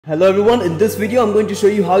Hello everyone, in this video I'm going to show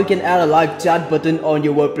you how you can add a live chat button on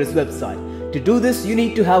your WordPress website. To do this, you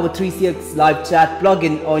need to have a 3CX live chat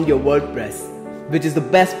plugin on your WordPress, which is the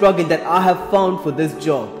best plugin that I have found for this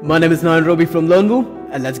job. My name is Robi from LearnWoo,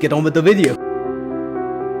 and let's get on with the video.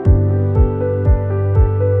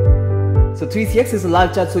 So 3CX is a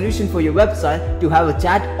live chat solution for your website to have a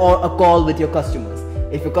chat or a call with your customers.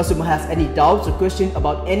 If your customer has any doubts or questions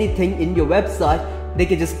about anything in your website, they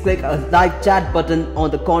can just click a live chat button on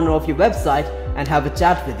the corner of your website and have a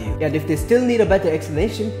chat with you. And if they still need a better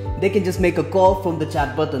explanation, they can just make a call from the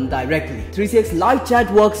chat button directly. 3CX Live Chat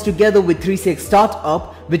works together with 3CX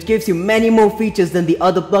Startup, which gives you many more features than the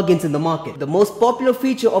other plugins in the market. The most popular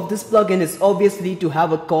feature of this plugin is obviously to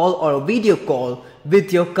have a call or a video call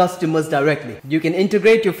with your customers directly. You can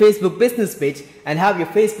integrate your Facebook business page and have your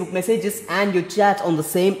Facebook messages and your chat on the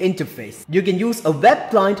same interface. You can use a web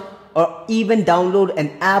client or even download an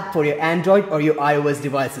app for your Android or your iOS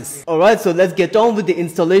devices. Alright, so let's get on with the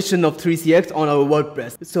installation of 3CX on our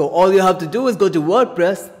WordPress. So all you have to do is go to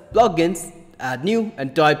WordPress, Plugins, Add New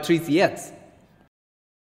and type 3CX.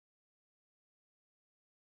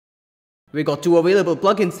 We got two available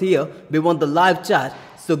plugins here. We want the live chat,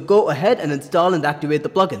 so go ahead and install and activate the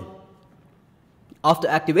plugin. After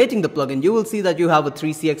activating the plugin, you will see that you have a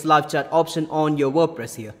 3CX live chat option on your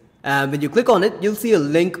WordPress here. And when you click on it, you'll see a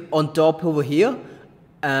link on top over here.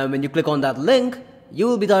 And when you click on that link, you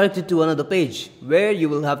will be directed to another page where you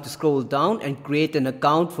will have to scroll down and create an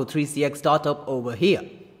account for 3CX Startup over here.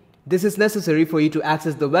 This is necessary for you to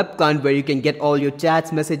access the web client where you can get all your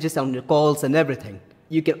chats, messages, and your calls and everything.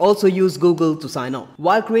 You can also use Google to sign up.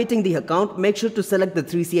 While creating the account, make sure to select the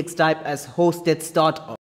 3CX type as Hosted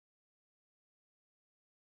Startup.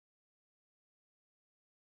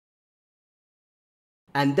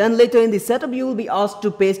 And then later in the setup, you will be asked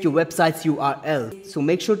to paste your website's URL. So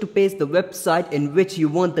make sure to paste the website in which you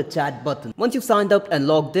want the chat button. Once you've signed up and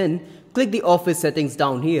logged in, click the office settings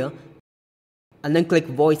down here and then click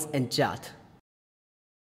voice and chat.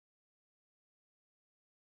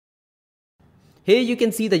 Here you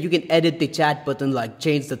can see that you can edit the chat button, like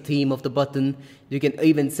change the theme of the button. You can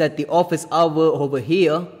even set the office hour over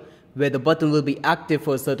here where the button will be active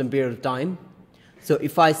for a certain period of time. So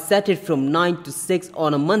if I set it from 9 to 6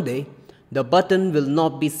 on a Monday, the button will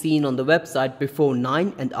not be seen on the website before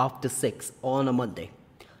 9 and after 6 on a Monday.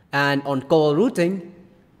 And on call routing,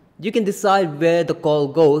 you can decide where the call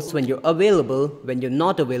goes when you're available, when you're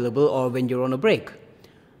not available, or when you're on a break.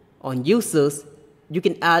 On users, you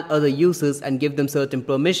can add other users and give them certain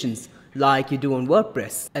permissions like you do on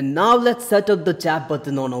WordPress. And now let's set up the chat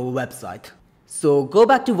button on our website. So go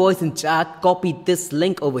back to voice and chat, copy this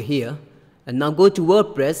link over here. And now go to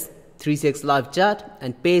WordPress, 3CX Live Chat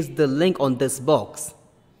and paste the link on this box.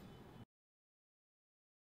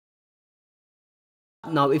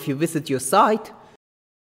 Now if you visit your site,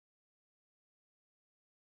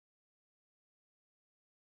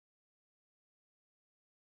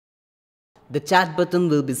 the chat button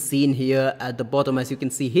will be seen here at the bottom as you can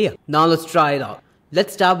see here. Now let's try it out.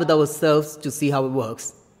 Let's start with ourselves to see how it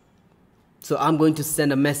works. So I'm going to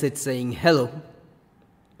send a message saying hello.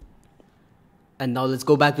 And now let's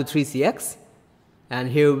go back to 3CX, and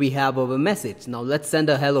here we have our message. Now let's send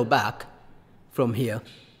a hello back from here.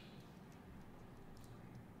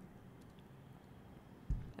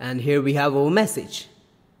 And here we have our message.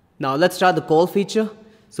 Now let's try the call feature.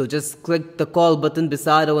 So just click the call button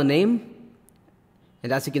beside our name.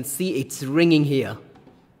 And as you can see, it's ringing here.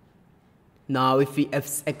 Now if we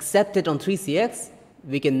accept it on 3CX,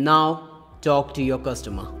 we can now talk to your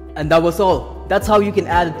customer. And that was all. That's how you can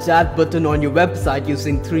add a chat button on your website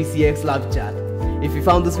using 3CX Live Chat. If you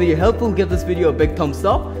found this video helpful, give this video a big thumbs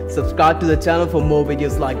up. Subscribe to the channel for more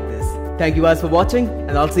videos like this. Thank you guys for watching,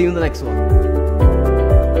 and I'll see you in the next one.